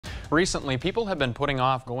Recently, people have been putting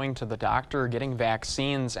off going to the doctor, getting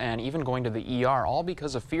vaccines, and even going to the ER, all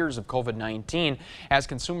because of fears of COVID-19. As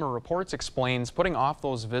Consumer Reports explains, putting off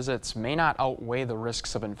those visits may not outweigh the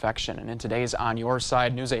risks of infection. And in today's On Your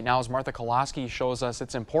Side, News 8 Now's Martha Koloski shows us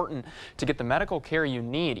it's important to get the medical care you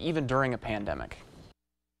need, even during a pandemic.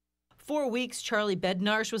 For weeks, Charlie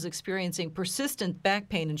Bednarsh was experiencing persistent back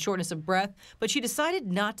pain and shortness of breath, but she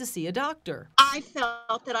decided not to see a doctor. I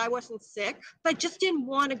felt that I wasn't sick, but just didn't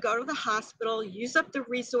want to go to the hospital, use up the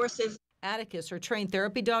resources. Atticus, her trained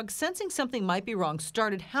therapy dog, sensing something might be wrong,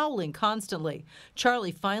 started howling constantly.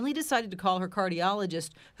 Charlie finally decided to call her cardiologist,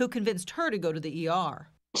 who convinced her to go to the ER.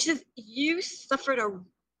 She says, "You suffered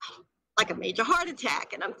a major heart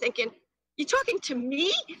attack." And I'm thinking, "You talking to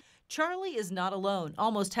me?" Charlie is not alone.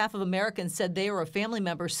 Almost half of Americans said they or a family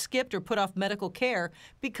member skipped or put off medical care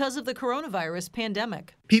because of the coronavirus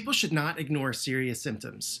pandemic. People should not ignore serious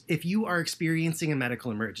symptoms. If you are experiencing a medical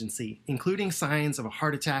emergency, including signs of a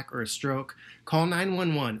heart attack or a stroke, call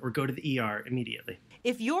 911 or go to the ER immediately.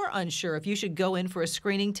 If you're unsure if you should go in for a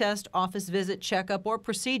screening test, office visit, checkup, or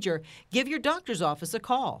procedure, give your doctor's office a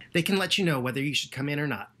call. They can let you know whether you should come in or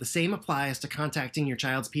not. The same applies to contacting your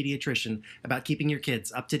child's pediatrician about keeping your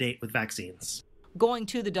kids up to date with vaccines. Going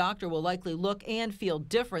to the doctor will likely look and feel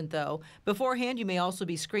different, though. Beforehand, you may also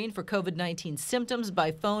be screened for COVID-19 symptoms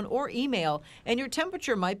by phone or email, and your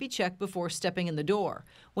temperature might be checked before stepping in the door.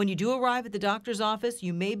 When you do arrive at the doctor's office,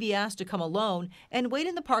 you may be asked to come alone and wait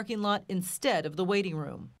in the parking lot instead of the waiting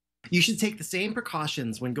room. You should take the same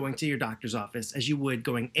precautions when going to your doctor's office as you would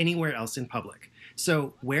going anywhere else in public.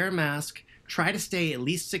 So wear a mask, try to stay at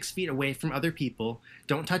least 6 feet away from other people,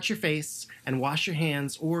 don't touch your face, and wash your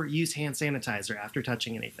hands or use hand sanitizer after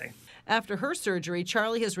touching anything. After her surgery,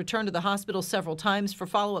 Charlie has returned to the hospital several times for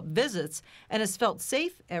follow-up visits and has felt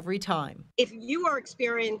safe every time. If you are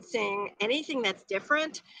experiencing anything that's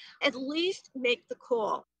different, at least make the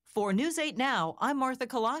call. For News 8 Now, I'm Martha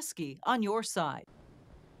Koloski, On Your Side.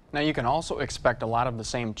 Now, you can also expect a lot of the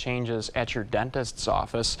same changes at your dentist's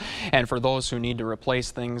office. And for those who need to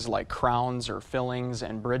replace things like crowns or fillings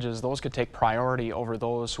and bridges, those could take priority over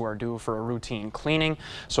those who are due for a routine cleaning.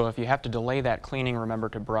 So if you have to delay that cleaning, remember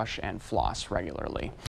to brush and floss regularly.